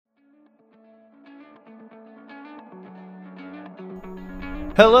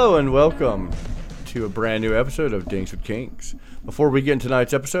Hello and welcome to a brand new episode of Dinks with Kinks. Before we get into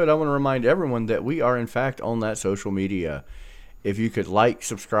tonight's episode, I want to remind everyone that we are in fact on that social media. If you could like,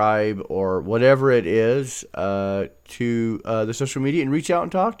 subscribe, or whatever it is to the social media and reach out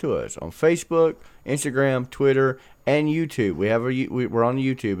and talk to us on Facebook, Instagram, Twitter, and YouTube. We're on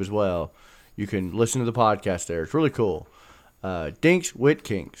YouTube as well. You can listen to the podcast there. It's really cool. Dinks with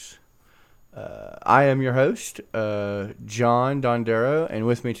Kinks. I am your host, John Dondero, and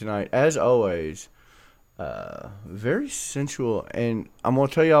with me tonight, as always, very sensual. And I'm going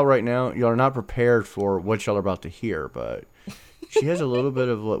to tell y'all right now, y'all are not prepared for what y'all are about to hear, but she has a little bit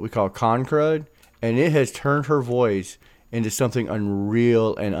of what we call con crud, and it has turned her voice into something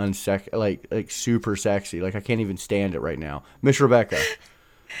unreal and like super sexy. Like I can't even stand it right now. Miss Rebecca.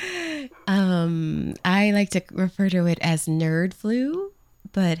 I like to refer to it as nerd flu.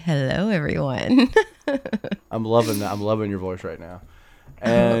 But hello, everyone. I'm loving that. I'm loving your voice right now.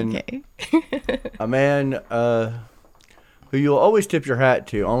 And okay. a man who you'll always tip your hat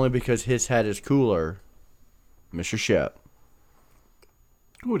to only because his hat is cooler, Mr. Shep.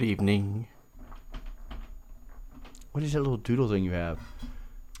 Good evening. What is that little doodle thing you have?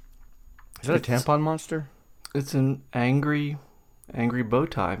 Is that a tampon monster? It's an angry bow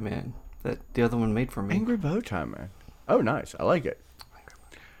tie man that the other one made for me. Angry bow tie man. Oh, nice. I like it.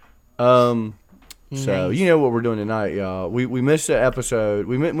 So Nice. you know what we're doing tonight, y'all. We missed an episode.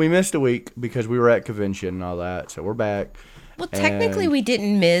 We missed a week because we were at convention and all that. So we're back. Well, technically, we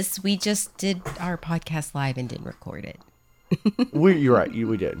didn't miss. We just did our podcast live and didn't record it. You're right.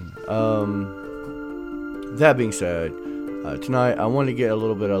 We didn't. That being said, tonight I want to get a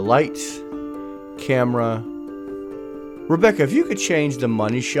little bit of lights, camera. Rebecca, if you could change the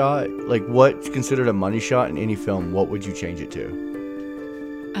money shot, like what's considered a money shot in any film, what would you change it to?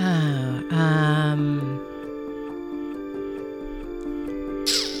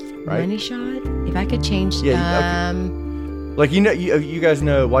 Right? Money shot. If I could change, Yeah, Like you guys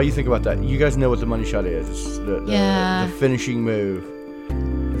know why you think about that. You guys know what the money shot is. It's the finishing move,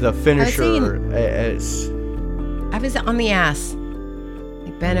 the finisher. I was on the ass,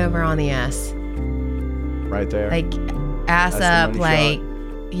 like bent over on the ass, Right there. like ass That's up, the money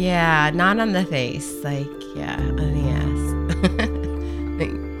like not on the face, like on the ass,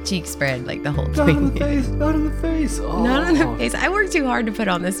 like cheek spread, like the whole Not thing. on the face. Not on the face. Oh. Not on the face. I worked too hard to put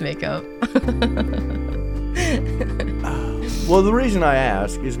on this makeup. Well, the reason I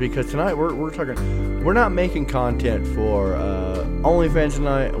ask is because tonight we're not making content for OnlyFans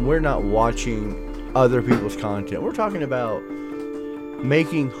tonight, and we're not watching other people's content. We're talking about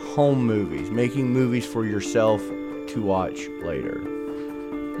making home movies, making movies for yourself to watch later.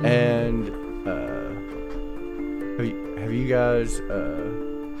 Mm-hmm. And have you guys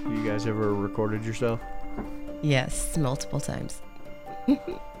ever recorded yourself? Yes, multiple times.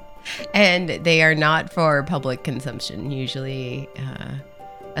 And they are not for public consumption. Usually,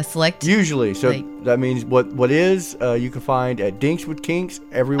 a select. Usually, so like, that means what is you can find at Dinks with Kinks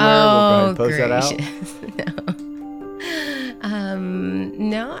everywhere. We'll go ahead and post that out.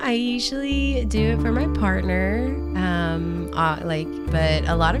 No, I usually do it for my partner. But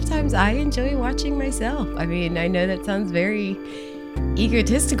a lot of times I enjoy watching myself. I mean, I know that sounds very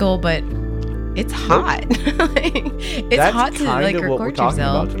egotistical, but it's hot. It's hot to kind of record what we're talking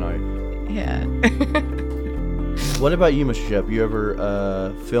yourself. about tonight. Yeah. What about you, Mr. Shep? You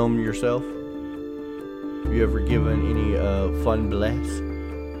ever film yourself? Have you ever given any fun bless?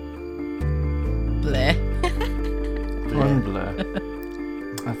 Bleh. Fun blah.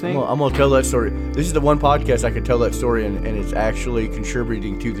 I think. Well, I'm gonna tell that story. This is the one podcast I could tell that story, and it's actually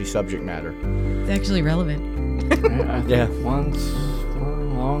contributing to the subject matter. It's actually relevant. I think once, a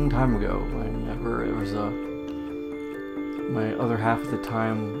long time ago, whenever it was my other half of the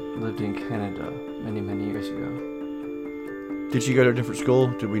time lived in Canada many years ago. Did she go to a different school?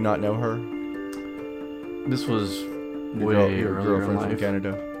 Did we not know her? This was Your way earlier in girlfriend's from life.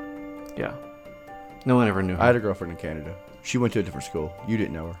 Canada. Yeah. No one ever knew her. I had a girlfriend in Canada. She went to a different school. You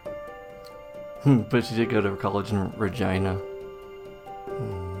didn't know her. But she did go to college in Regina.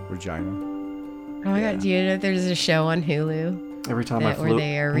 Regina. Oh my God, do you know there's a show on Hulu Every time where flew,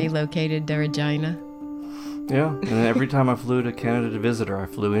 they are relocated to Regina? Yeah, and every time I flew to Canada to visit her, I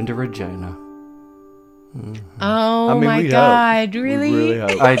flew into Regina. Oh I mean, my we'd God, hope. really? We really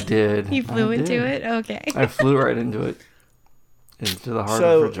hope. I did. You flew I into did. it? Okay. I flew right into it. Into the heart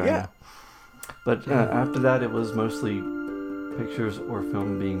So, of Regina. yeah. But after that, it was mostly pictures or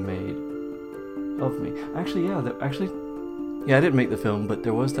film being made of me. Actually, yeah. Yeah, I didn't make the film, but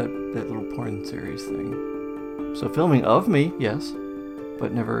there was that little porn series thing. So filming of me, yes,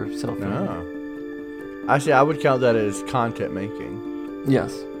 but never self-filming. No. Actually, I would count that as content making.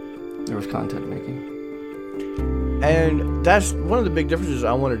 Yes, there was content making. And that's one of the big differences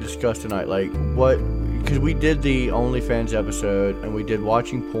I want to discuss tonight. Like, because we did the OnlyFans episode and we did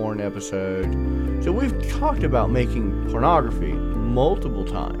watching porn episode. So we've talked about making pornography multiple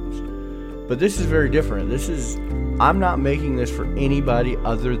times. But this is very different. I'm not making this for anybody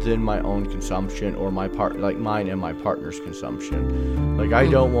other than my own consumption or mine and my partner's consumption. Like, I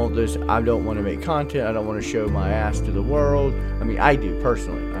don't want this. I don't want to make content. I don't want to show my ass to the world. I mean, I do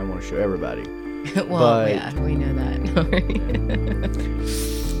personally. I want to show everybody. Well, yeah, we know that.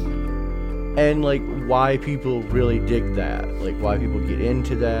 And like, why people really dig that, like why people get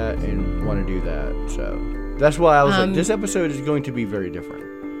into that and want to do that. So that's why I was like, this episode is going to be very different.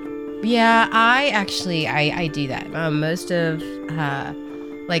 Yeah, I do that. Most of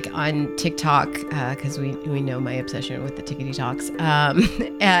like on TikTok, because we know my obsession with the tickety talks.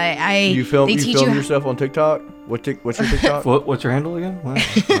 You film yourself on TikTok? What's your TikTok? What's your handle again?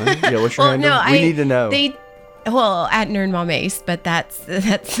 Yeah, what's your handle? No, we need to know. At Nerd Mom Ace, but that's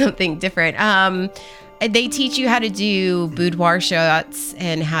something different. They teach you how to do boudoir shots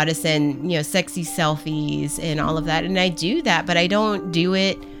and how to send sexy selfies and all of that, and I do that, but I don't do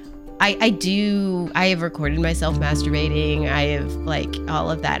it. I have recorded myself masturbating. I have like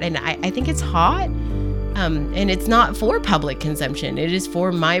all of that, and I think it's hot. And it's not for public consumption. It is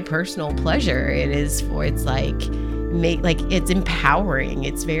for my personal pleasure. It's empowering.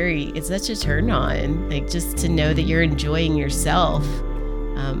 It's such a turn on, like just to know that you're enjoying yourself.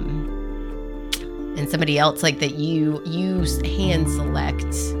 And somebody else like that you hand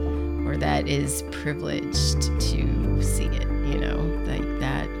select, or that is privileged to see it, like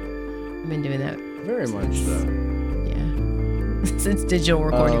that. I've been doing that. Very much so. Yeah. Since digital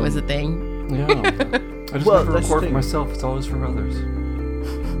recording was a thing. Yeah. I just never record for myself. It's always for others.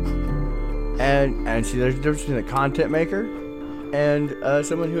 And see, there's a difference between a content maker and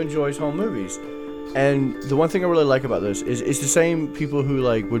someone who enjoys home movies. And the one thing I really like about this is it's the same people who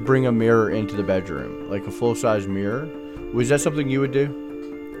like would bring a mirror into the bedroom, like a full-size mirror. Was that something you would do?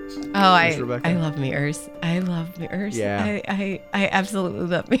 Oh, I love mirrors. I love mirrors. Yeah. I absolutely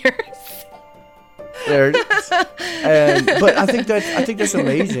love mirrors. There it is. But I think that's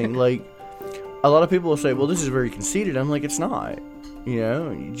amazing. Like, a lot of people will say, well, this is very conceited. I'm like, it's not.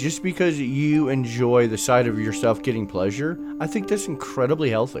 Just because you enjoy the sight of yourself getting pleasure, I think that's incredibly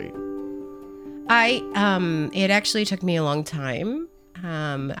healthy. It actually took me a long time.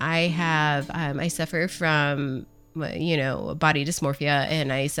 I suffer from, body dysmorphia,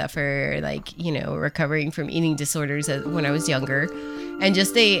 and I suffer recovering from eating disorders when I was younger, and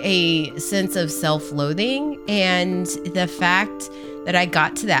just a sense of self-loathing, and the fact that I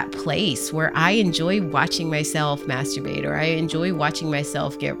got to that place where I enjoy watching myself masturbate, or I enjoy watching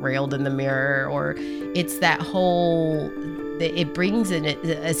myself get railed in the mirror, or it's that whole, it brings in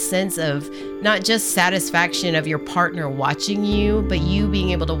a sense of not just satisfaction of your partner watching you, but you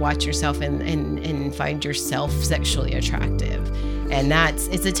being able to watch yourself and find yourself sexually attractive. And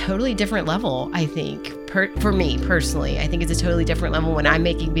it's a totally different level, I think, for me personally. I think it's a totally different level when I'm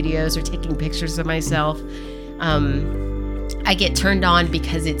making videos or taking pictures of myself. I get turned on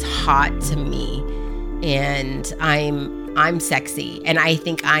because it's hot to me, and I'm sexy, and I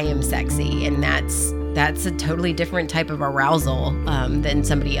think I am sexy, and that's a totally different type of arousal than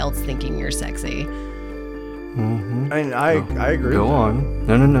somebody else thinking you're sexy. Mm-hmm. And I agree. Go on.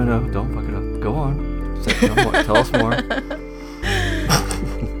 No, don't fuck it up. Go on. Tell us more.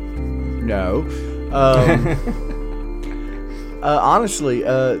 No. Honestly,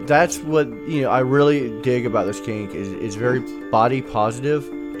 that's what I really dig about this kink is very body positive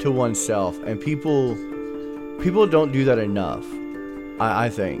to oneself, and people don't do that enough. I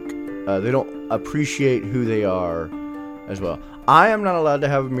think they don't appreciate who they are as well. I am not allowed to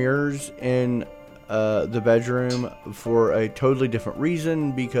have mirrors in the bedroom for a totally different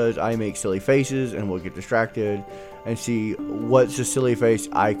reason, because I make silly faces and will get distracted and see what's a silly face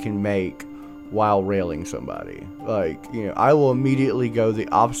I can make while railing somebody. Like, I will immediately go the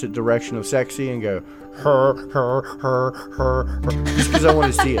opposite direction of sexy and go her, just because I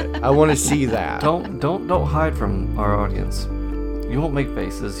want to see it. I want to see that. Don't hide from our audience. You won't make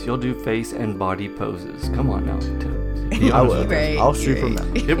faces. You'll do face and body poses. Come on now. I will. Right, I'll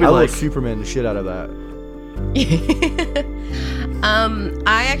Superman. Right. I will Superman the shit out of that.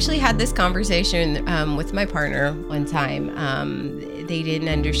 I actually had this conversation with my partner one time. They didn't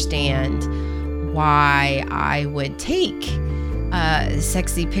understand why I would take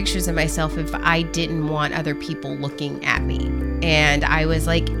sexy pictures of myself if I didn't want other people looking at me. And I was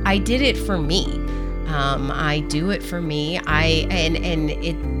like, I did it for me. I do it for me. I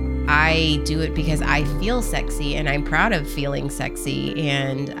I do it because I feel sexy and I'm proud of feeling sexy.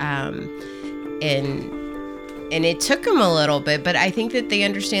 And it took them a little bit, but I think that they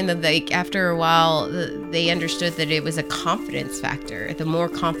understand that, like, after a while, they understood that it was a confidence factor. The more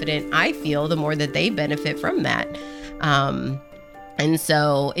confident I feel, the more that they benefit from that. And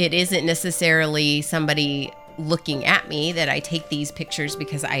so it isn't necessarily somebody looking at me that I take these pictures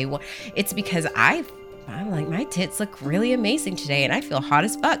because it's because I'm like, my tits look really amazing today and I feel hot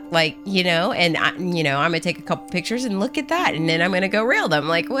as fuck, like, you know, and I'm gonna take a couple pictures and look at that, and then I'm gonna go reel them,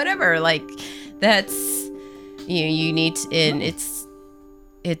 like, whatever, like, that's, you need to, and it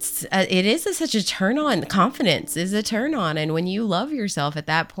is such a turn on. Confidence is a turn on, and when you love yourself at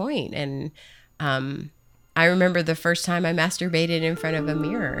that point, and I remember the first time I masturbated in front of a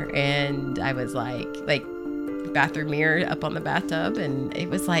mirror, and I was like bathroom mirror up on the bathtub, and it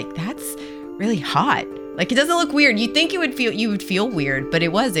was like, that's really hot. Like, it doesn't look weird. You'd think you would feel weird, but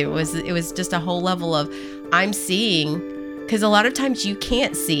it was just a whole level of, I'm seeing, because a lot of times you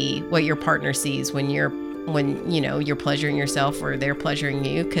can't see what your partner sees when you're pleasuring yourself or they're pleasuring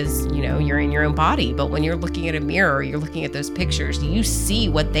you, because you're in your own body. But when you're looking at a mirror or you're looking at those pictures, you see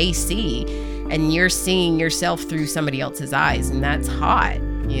what they see, and you're seeing yourself through somebody else's eyes, and that's hot,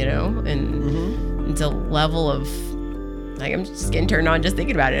 and it's a level of, like, I'm just getting turned on just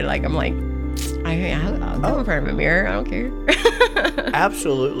thinking about it. Like, I'm like, I'll go in front of a mirror, I don't care.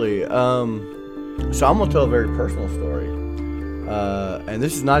 Absolutely. So I'm gonna tell a very personal story, and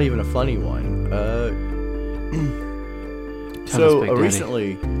this is not even a funny one. So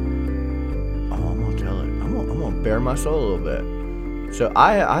recently, I'm gonna tell it. I'm gonna bare my soul a little bit. So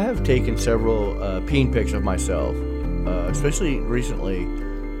I have taken several peen pics of myself, especially recently,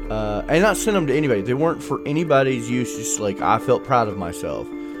 and not sent them to anybody. They weren't for anybody's use. Just like, I felt proud of myself.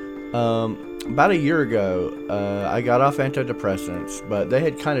 About a year ago, I got off antidepressants, but they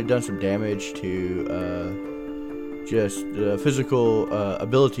had kind of done some damage to just the physical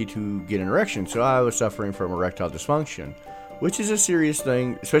ability to get an erection. So I was suffering from erectile dysfunction, which is a serious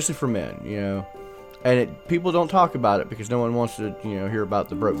thing, especially for men, and people don't talk about it because no one wants to, hear about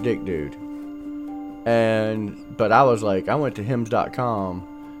the broke dick dude. But I was like, I went to Hims.com,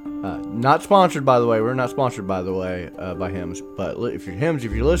 not sponsored, by the way. We're not sponsored, by the way, by Hims. But if you're Hims,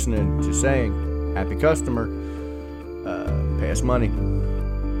 if you're listening, just saying, happy customer, pay us money.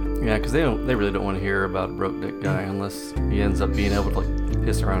 Yeah, because they really don't want to hear about a broke dick guy unless he ends up being able to, like,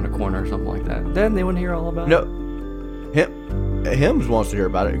 piss around a corner or something like that. Then they want to hear all about it. No, Hims wants to hear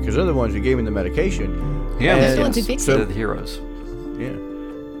about it because they're the ones who gave me the medication. Yeah, they're the ones who fixed it. They're the heroes. Yeah.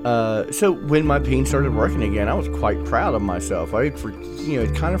 So when my peen started working again, I was quite proud of myself. I had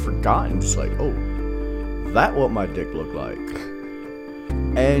kind of forgotten, just like, oh, that what my dick looked like.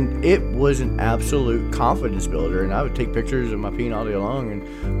 And it was an absolute confidence builder. And I would take pictures of my peen all day long.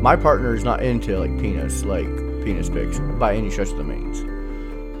 And my partner is not into penis pics by any stretch of the means,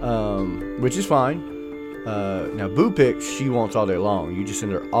 which is fine. Now boob pics she wants all day long. You just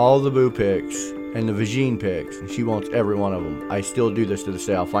send her all the boob pics and the vagine pics, and she wants every one of them. I still do this to this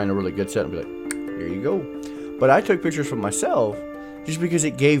day. I'll find a really good set and be like, here you go. But I took pictures for myself just because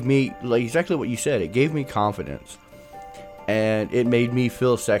it gave me, like, exactly what you said. It gave me confidence, and it made me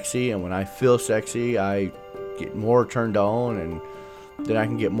feel sexy. And when I feel sexy, I get more turned on, and then I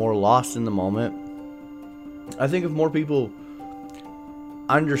can get more lost in the moment. I think if more people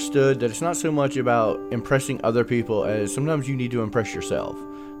understood that it's not so much about impressing other people as sometimes you need to impress yourself.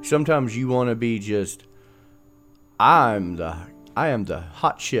 Sometimes you want to be just, I am the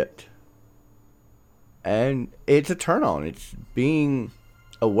hot shit. And it's a turn on. It's being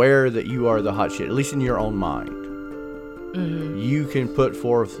aware that you are the hot shit, at least in your own mind. Mm-hmm. You can put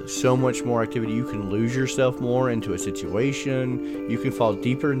forth so much more activity. You can lose yourself more into a situation. You can fall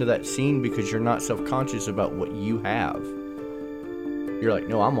deeper into that scene because you're not self-conscious about what you have. You're like,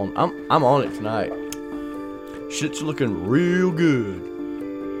 no, I'm on it tonight. Shit's looking real good.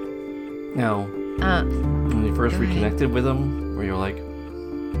 Now, when you first reconnected with him, where you were like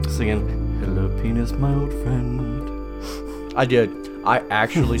singing, "Hello, penis, my old friend." I did. I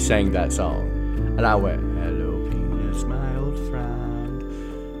actually sang that song, and I went, "Hello, penis, my old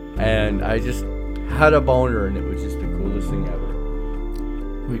friend," and I just had a boner, and it was just the coolest thing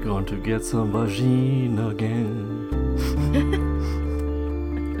ever. We're going to get some vagina again.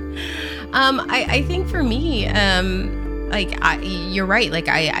 I think for me, you're right. Like,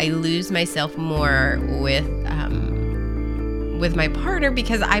 I lose myself more with my partner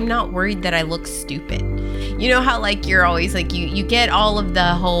because I'm not worried that I look stupid. You know how, like, you're always like, you get all of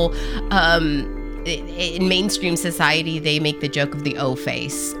the whole, in mainstream society, they make the joke of the O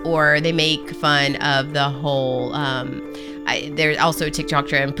face, or they make fun of the whole, there's also a TikTok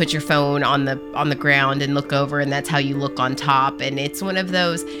trend, put your phone on the ground and look over, and that's how you look on top. And it's one of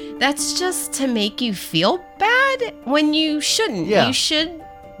those that's just to make you feel bad when you shouldn't. Yeah.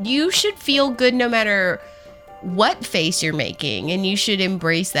 You should feel good no matter what face you're making, and you should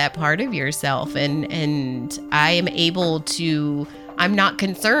embrace that part of yourself. And I am able to, I'm not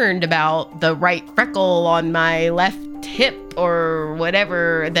concerned about the right freckle on my left hip or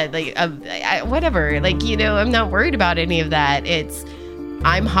whatever that whatever, like, you know, I'm not worried about any of that.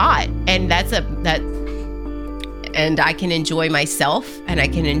 I'm hot, and and I can enjoy myself, and I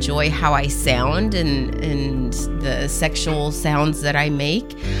can enjoy how I sound and the sexual sounds that I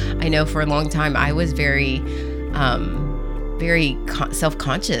make. I know for a long time I was very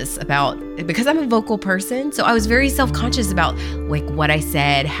self-conscious about, because I'm a vocal person, so I was very self-conscious about like what I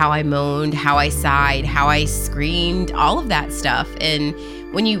said, how I moaned, how I sighed, how I screamed, all of that stuff. And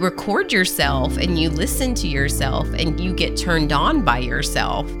when you record yourself and you listen to yourself and you get turned on by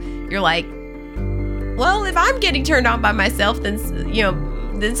yourself, you're like, well, if I'm getting turned on by myself, then, you know,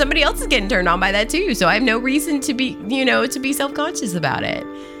 then somebody else is getting turned on by that too. So I have no reason to be, you know, to be self-conscious about it.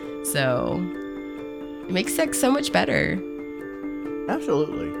 So it makes sex so much better.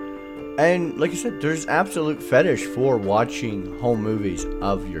 Absolutely. And like I said, there's absolute fetish for watching home movies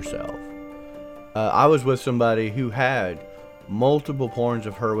of yourself. I was with somebody who had multiple porns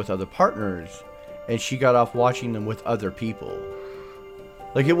of her with other partners, and she got off watching them with other people.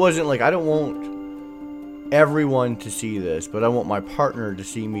 Like, it wasn't like, I don't want everyone to see this, but I want my partner to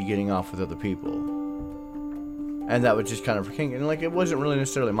see me getting off with other people. And that was just kind of for king. And like, it wasn't really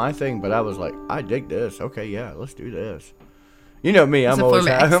necessarily my thing, but I was like, I dig this. Okay, yeah, let's do this. You know me, I'm always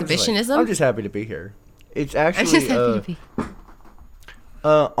happy. Exhibitionism? I'm just happy to be here. It's I'm actually just happy to be.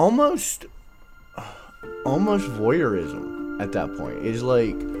 almost voyeurism at that point. It's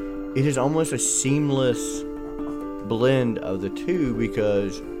like, it is almost a seamless blend of the two,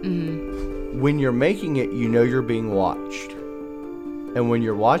 because when you're making it, you know you're being watched. And when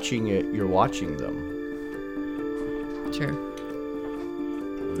you're watching it, you're watching them. True.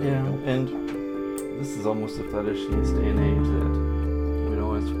 Yeah, and this is almost a fetish in this day and age that we'd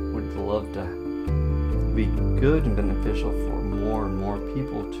always would love to be good and beneficial for more and more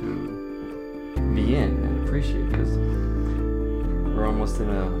people to be in and appreciate, because we're almost in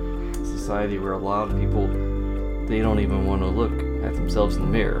a society where a lot of people, they don't even want to look at themselves in the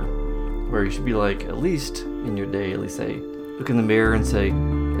mirror, where you should be like, at least in your day, at least say, look in the mirror and say,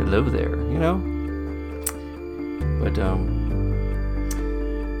 hello there, you know?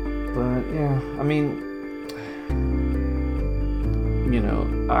 But yeah, I mean, you know,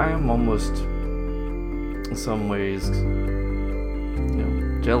 I am almost in some ways, you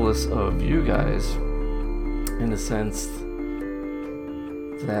know, jealous of you guys in the sense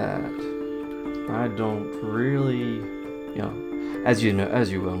that I don't really, you know, as you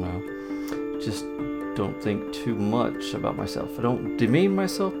well know, just don't think too much about myself. I don't demean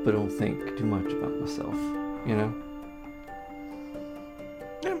myself, but don't think too much about myself, you know?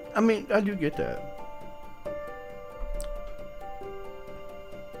 Yeah, I mean, I do get that.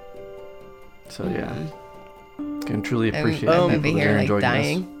 So yeah, can truly appreciate I'm people over that here are like enjoying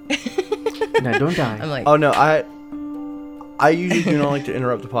dying. this. No, don't die. I'm like, Oh no, I usually do not like to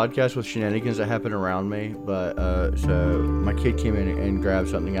interrupt the podcast with shenanigans that happen around me, but so my kid came in and grabbed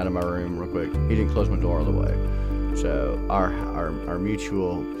something out of my room real quick. He didn't close my door all the way. So our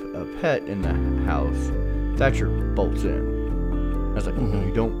mutual pet in the house, Thatcher, bolts in. I was like, no,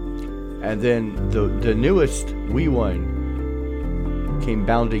 you don't. And then the newest wee one came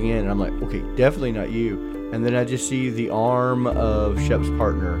bounding in, and I'm like, okay, definitely not you. And then I just see the arm of Shep's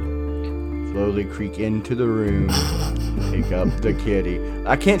partner slowly creak into the room, pick up the kitty.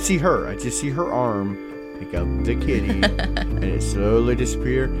 I can't see her. I just see her arm pick up the kitty, and it slowly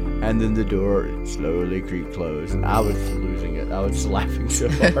disappear. And then the door slowly creak close. And I was losing it. I was just laughing so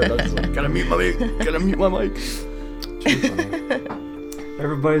hard. I was like, gotta mute my mic. Gotta mute my mic. Too funny.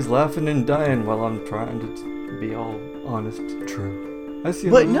 Everybody's laughing and dying while I'm trying to be all honest, true. I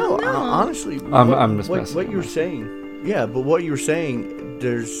see. But no, honestly, I'm just what messing you're with saying. Yeah, but what you're saying,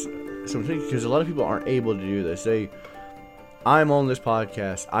 there's some things, because a lot of people aren't able to do this. I'm on this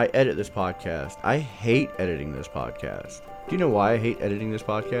podcast. I edit this podcast. I hate editing this podcast. Do you know why I hate editing this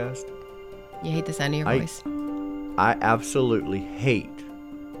podcast? you hate the sound of your voice. I absolutely hate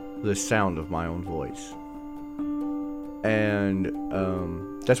the sound of my own voice. And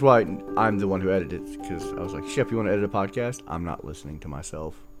that's why I'm the one who edited it, because I was like, Shep, you want to edit a podcast? I'm not listening to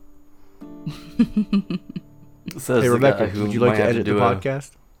myself. Says Hey, the Rebecca, guy who would you like might to have edit the do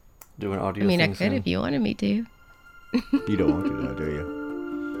podcast? do an audio I mean, I thing could soon. if you wanted me to. You don't want to do that, do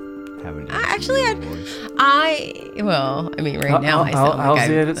you? having to Actually, interview your voice? well, I mean, right now I sound how's like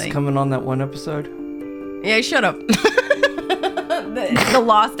the I'm edits like, coming on that one episode? yeah, shut up. the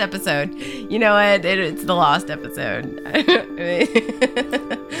lost episode. You know what? It's the lost episode.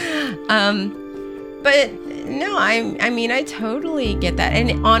 But no, I mean, I totally get that.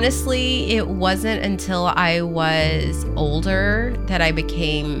 And honestly, it wasn't until I was older that I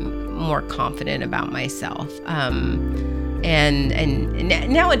became more confident about myself. And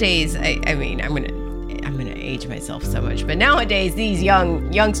nowadays, I mean, I'm gonna age myself so much, but nowadays these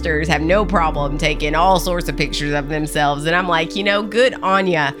youngsters have no problem taking all sorts of pictures of themselves, and I'm like, good on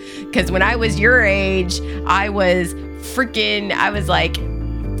ya, because when I was your age, I was like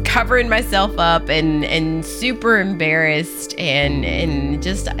covering myself up and super embarrassed, and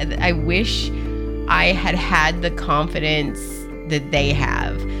just I wish I had the confidence that they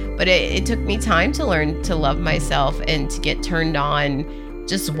have. But it took me time to learn to love myself and to get turned on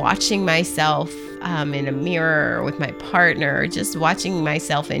just watching myself in a mirror or with my partner, or just watching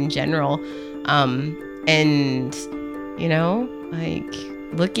myself in general. And, like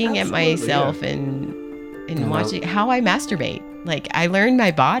looking at myself and watching how I masturbate. Like, I learned my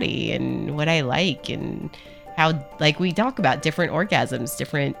body and what I like, and how, like, we talk about different orgasms,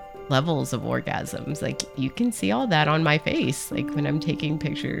 different levels of orgasms. Like, you can see all that on my face, like when I'm taking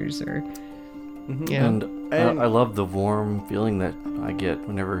pictures or And I love the warm feeling that I get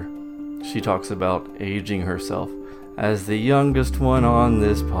whenever she talks about aging herself as the youngest one on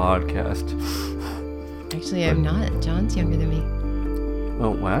this podcast. Actually, I'm not. John's younger than me.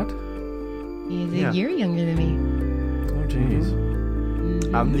 Oh, what? He's a year younger than me. Oh, jeez.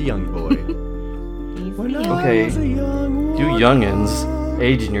 Mm-hmm. I'm the young boy. He's When the I young- Okay, was a young you one. youngins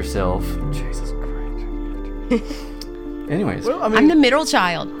aging yourself. Jesus Christ. Anyways, Well, I I'm mean, the middle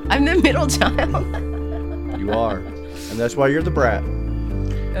child. you are, and that's why you're the brat.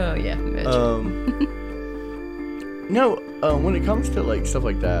 Oh yeah. No, when it comes to like stuff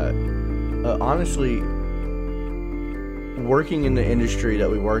like that, honestly, working in the industry that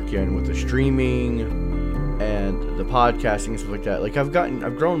we work in with the streaming and the podcasting and stuff like that, like I've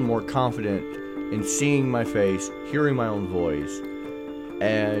grown more confident in seeing my face, hearing my own voice,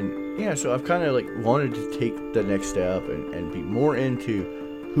 and yeah, so I've kind of like wanted to take the next step and be more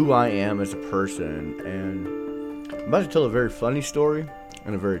into who I am as a person. And I'm about to tell a very funny story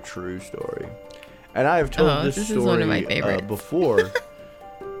and a very true story. And I have told this is story one of my favorites. before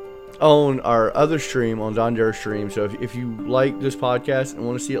on our other stream, on Dondero stream. So if you like this podcast and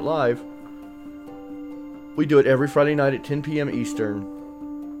want to see it live, we do it every Friday night at 10 p.m. Eastern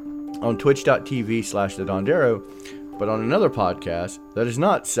on twitch.tv/thedondero. But on another podcast that is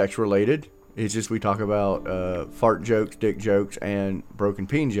not sex related, it's just we talk about fart jokes, dick jokes, and broken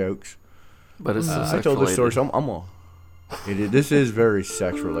peen jokes. but it's I told this story, so I'm gonna. This is very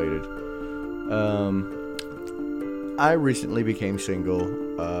sex related. I recently became single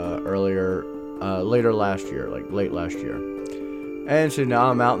later last year, like late last year, and so now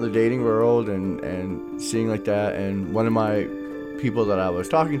I'm out in the dating world and seeing like that. And one of my people that I was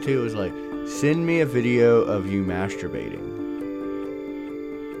talking to was like, "Send me a video of you masturbating."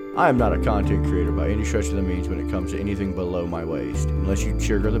 I am not a content creator by any stretch of the means when it comes to anything below my waist, unless you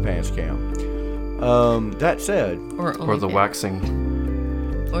trigger the pants cam. That said, or the waxing.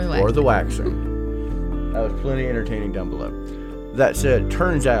 or the waxing. That was plenty entertaining down below. That said,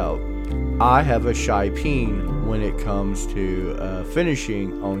 turns out I have a shy peen when it comes to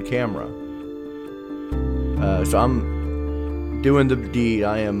finishing on camera. So I'm doing the deed.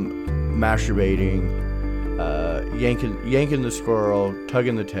 I am masturbating, yanking the squirrel,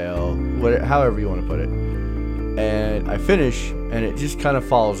 tugging the tail, however you want to put it. And I finish, and it just kind of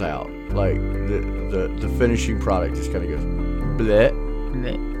falls out. Like the finishing product just kind of goes bleh.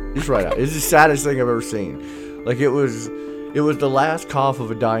 Just right out. It's the saddest thing I've ever seen. Like it was the last cough of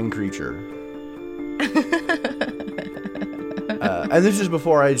a dying creature. And this is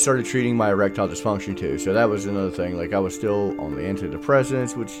before I had started treating my erectile dysfunction too. So that was another thing. Like I was still on the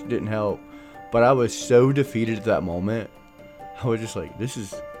antidepressants, which didn't help. But I was so defeated at that moment. I was just like, this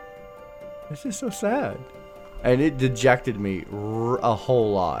is so sad. And it dejected me a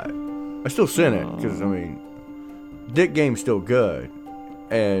whole lot. I still sent it because, I mean, dick game's still good.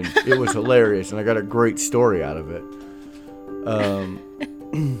 And it was hilarious, and I got a great story out of it.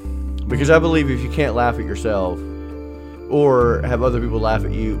 Because I believe if you can't laugh at yourself or have other people laugh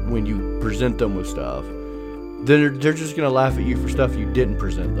at you when you present them with stuff, then they're just going to laugh at you for stuff you didn't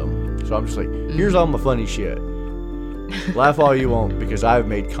present them. So I'm just like, here's all my funny shit. Laugh all you want because I've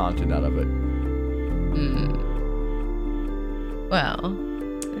made content out of it. Well,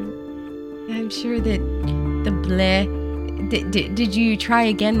 I'm sure that the bleh Did you try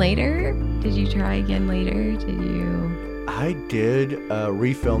again later? Did you? I did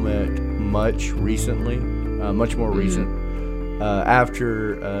refilm it much more recent,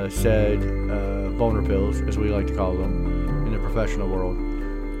 after said boner pills, as we like to call them in the professional world,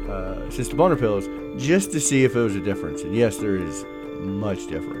 since the boner pills, just to see if there was a difference. And yes, there is much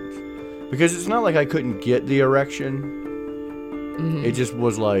difference, because it's not like I couldn't get the erection. It just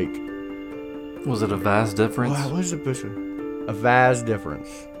was like... Was it a vast difference? Wow, what is a vast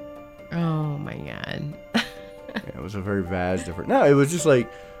difference. Oh my god. Yeah, it was a very vast difference. No, it was just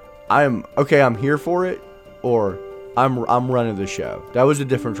like, I'm here for it, or I'm running the show. That was the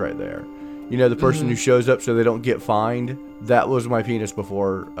difference right there. You know, the person who shows up so they don't get fined, that was my penis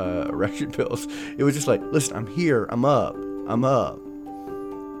before erection pills. It was just like, listen, I'm here, I'm up.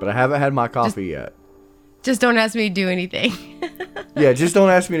 But I haven't had my coffee yet. Just don't ask me to do anything. Yeah, just don't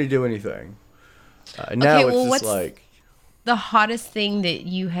ask me to do anything. Now okay, it's well, just what's like... the hottest thing that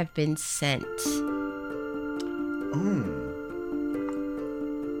you have been sent?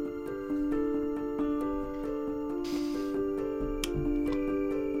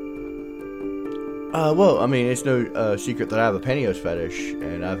 Well, I mean, it's no secret that I have a pantyhose fetish,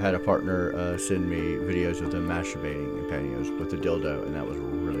 and I've had a partner send me videos of them masturbating in pantyhose with a dildo, and that was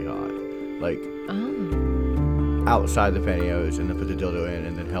really hot. Like, outside the pantyhose, and then put the dildo in,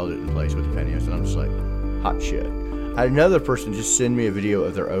 and then held it in place with the pantyhose, and I'm just like, hot shit. I had another person just send me a video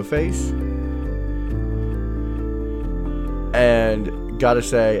of their O-face, and gotta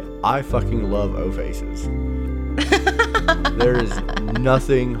say, I fucking love O-faces. There is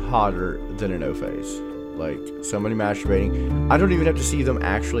nothing hotter than an O-face. Like, somebody masturbating. I don't even have to see them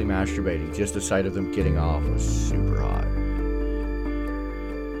actually masturbating. Just the sight of them getting off was super hot.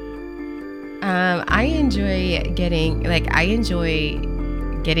 I enjoy getting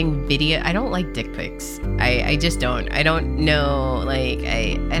video. I don't like dick pics. I just don't. I don't know. Like,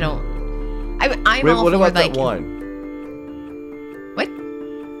 I don't. I'm Wait, all what for, about like, that one? What?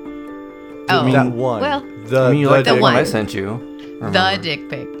 That one. Well, the one I sent you. The dick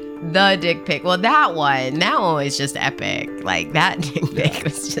pic. The dick pic. Well, that one was just epic. Like, that dick pic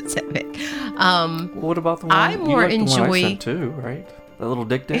was just epic. What about the one I more you like the one I enjoy sent too, right? That little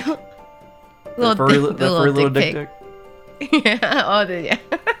dick dick. Little furry little dick dick. Yeah. Oh, yeah.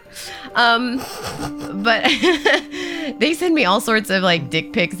 But they send me all sorts of like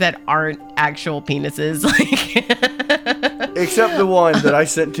dick pics that aren't actual penises. Like, except the one that I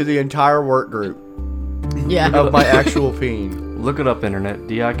sent to the entire work group. Yeah. Of my actual peen. Look it up, internet.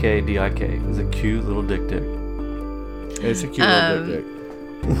 DIK. It's a cute little dick dick. It's a cute little dick dick.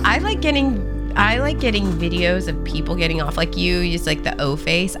 I like getting videos of people getting off, like you use like the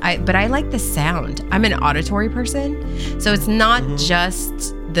O-face. But I like the sound. I'm an auditory person, so it's not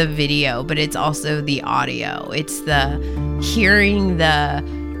just the video, but it's also the audio. It's the hearing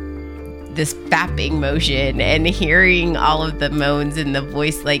this fapping motion and hearing all of the moans in the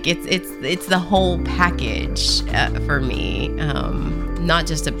voice. Like it's the whole package for me. Not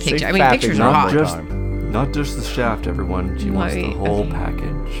just a picture. I mean, pictures are hot. Not just the shaft, everyone. She wants the whole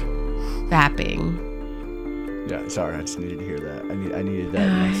package. Fapping. Yeah, sorry, I just needed to hear that. I needed that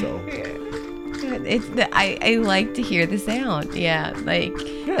in my soul. It's I like to hear the sound. Yeah, like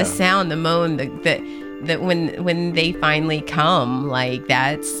the sound, the moan, that when they finally come, like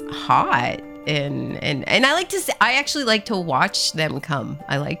that's hot. And I actually like to watch them come.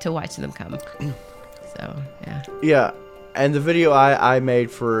 I like to watch them come. So yeah. Yeah. And the video I made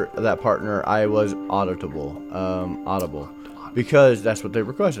for that partner, I was audible, because that's what they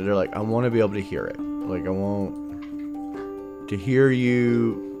requested. They're like, I want to be able to hear it. Like, I want to hear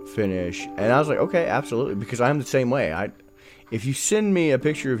you finish. And I was like, okay, absolutely, because I'm the same way. If you send me a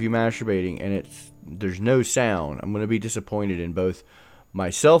picture of you masturbating and there's no sound, I'm going to be disappointed in both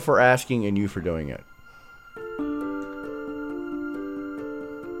myself for asking and you for doing it.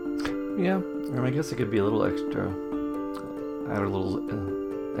 Yeah, I guess it could be a little extra. Add a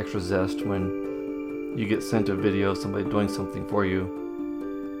little extra zest when you get sent a video of somebody doing something for you,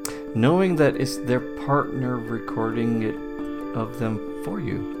 knowing that it's their partner recording it of them for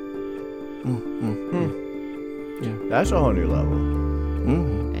you. Yeah, that's a whole new level.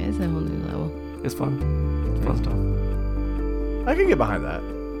 It's a whole new level. It's fun. It's fun stuff. I can get behind that.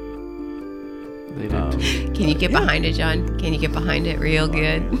 They did too. Can you get behind it, John? Can you get behind it real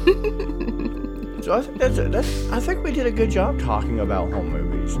good? So I think I think we did a good job talking about home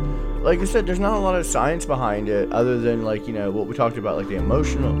movies. Like I said, there's not a lot of science behind it, other than like, you know, what we talked about, like the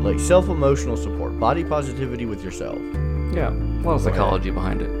emotional, like self-emotional support, body positivity with yourself. Yeah, a lot of psychology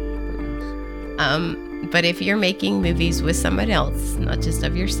behind it. But yes. But if you're making movies with someone else, not just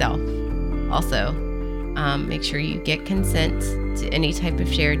of yourself, also Make sure you get consent to any type of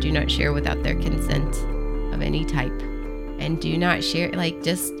share. Do not share without their consent of any type. And do not share, like,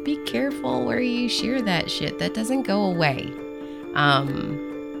 just be careful where you share that shit. That doesn't go away.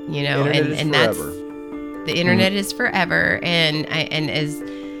 You know, and that's the internet is forever. And as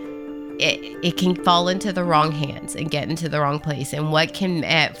it can fall into the wrong hands and get into the wrong place. And what can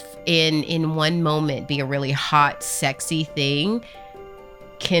in one moment be a really hot, sexy thing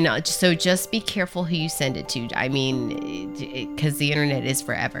so just be careful who you send it to. I mean, because the internet is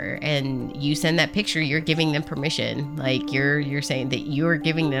forever, and you send that picture, you're giving them permission. Like you're saying that you're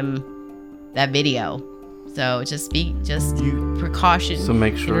giving them that video. So just precaution. So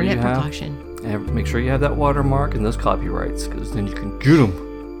make sure internet you have precaution. Make sure you have that watermark and those copyrights, because then you can get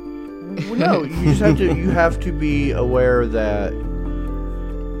them. Well, no, you have to be aware that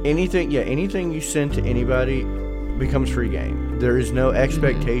anything you send to anybody becomes free game. There is no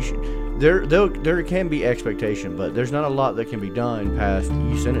expectation. There can be expectation, but there's not a lot that can be done past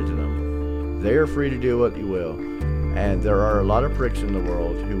you send it to them. They are free to do what you will, and there are a lot of pricks in the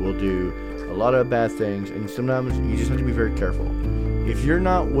world who will do a lot of bad things, and sometimes you just have to be very careful. If you're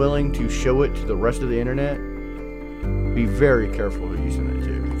not willing to show it to the rest of the internet, be very careful who you send it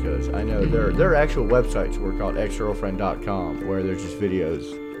to, because I know there are actual websites called exgirlfriend.com where there's just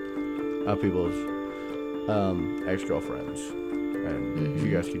videos of people's ex-girlfriends, and if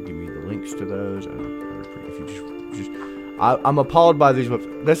you guys could give me the links to those, if you I'm appalled by these.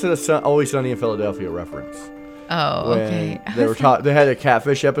 This is a Always Sunny in Philadelphia reference. Oh, okay. They had a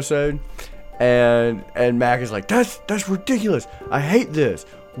catfish episode, and Mac is like, that's ridiculous. I hate this.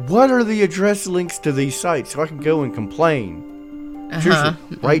 What are the address links to these sites so I can go and complain? Seriously,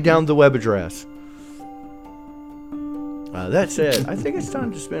 write down the web address. That said, I think it's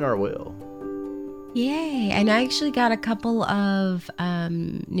time to spin our wheel. Yay. And I actually got a couple of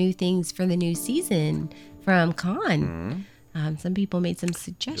new things for the new season from Con. Some people made some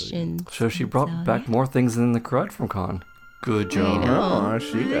suggestions. So she brought back more things than the crud from Con. Good job. I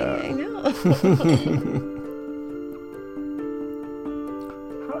see that. I know.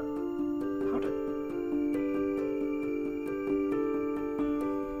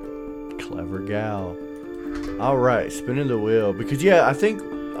 Clever gal. All right, spinning the wheel. Because, I think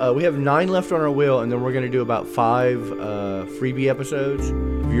we have 9 left on our wheel, and then we're going to do about 5 freebie episodes,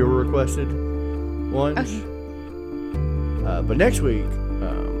 viewer requested ones. Okay. But next week,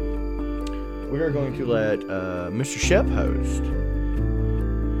 we are going to let Mr. Shep host.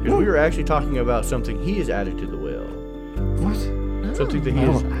 Because we were actually talking about something he has added to the wheel. What? Something that he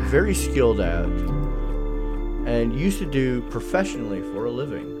is very skilled at and used to do professionally for a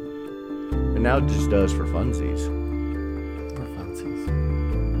living. And now just does for funsies. For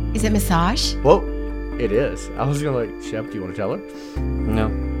funsies. Is it massage? Well, it is. I was going to Shep, do you want to tell her? No. I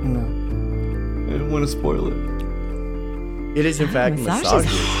didn't want to spoil it. It is, in fact, massage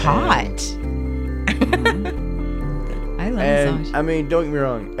is hot. I love massage. I mean, don't get me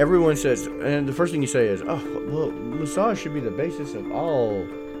wrong. Everyone says, and the first thing you say is, "Oh, well, massage should be the basis of all,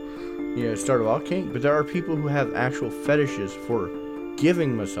 start of all kink." But there are people who have actual fetishes for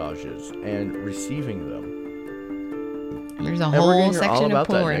giving massages and receiving them. There's a whole section of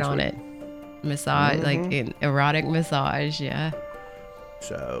porn on it. Massage, like an erotic massage, yeah.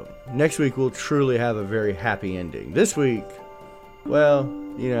 So next week we'll truly have a very happy ending. This week, well,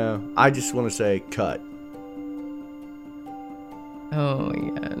 I just want to say cut. Oh my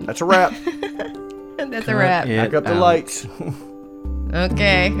god. That's a wrap. That's a wrap. Back up the lights.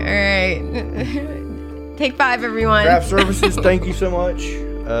 Okay, all right. Take 5, everyone. Craft Services, thank you so much.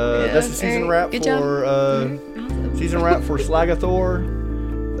 That's the season wrap for awesome. Season wrap for Slagathor.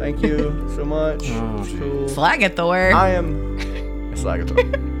 Thank you so much. Oh, cool. Slagathor. I am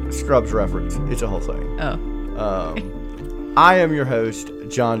Slagathor. Scrubs reference. It's a whole thing. Oh. I am your host,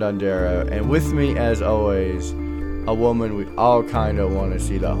 John Dondero, and with me, as always, a woman we all kind of want to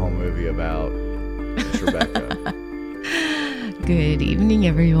see that whole movie about, Miss Rebecca. Good evening,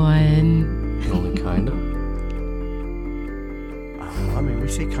 everyone. Only kind of. I mean, we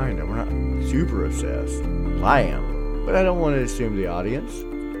say kind of. We're not super obsessed. I am, but I don't want to assume the audience.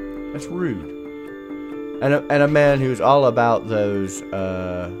 That's rude. And a man who's all about those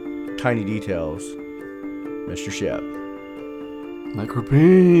tiny details, Mr. Shep.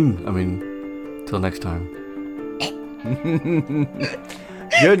 Micropene. I mean, till next time.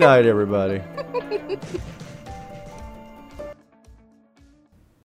 Good night, everybody.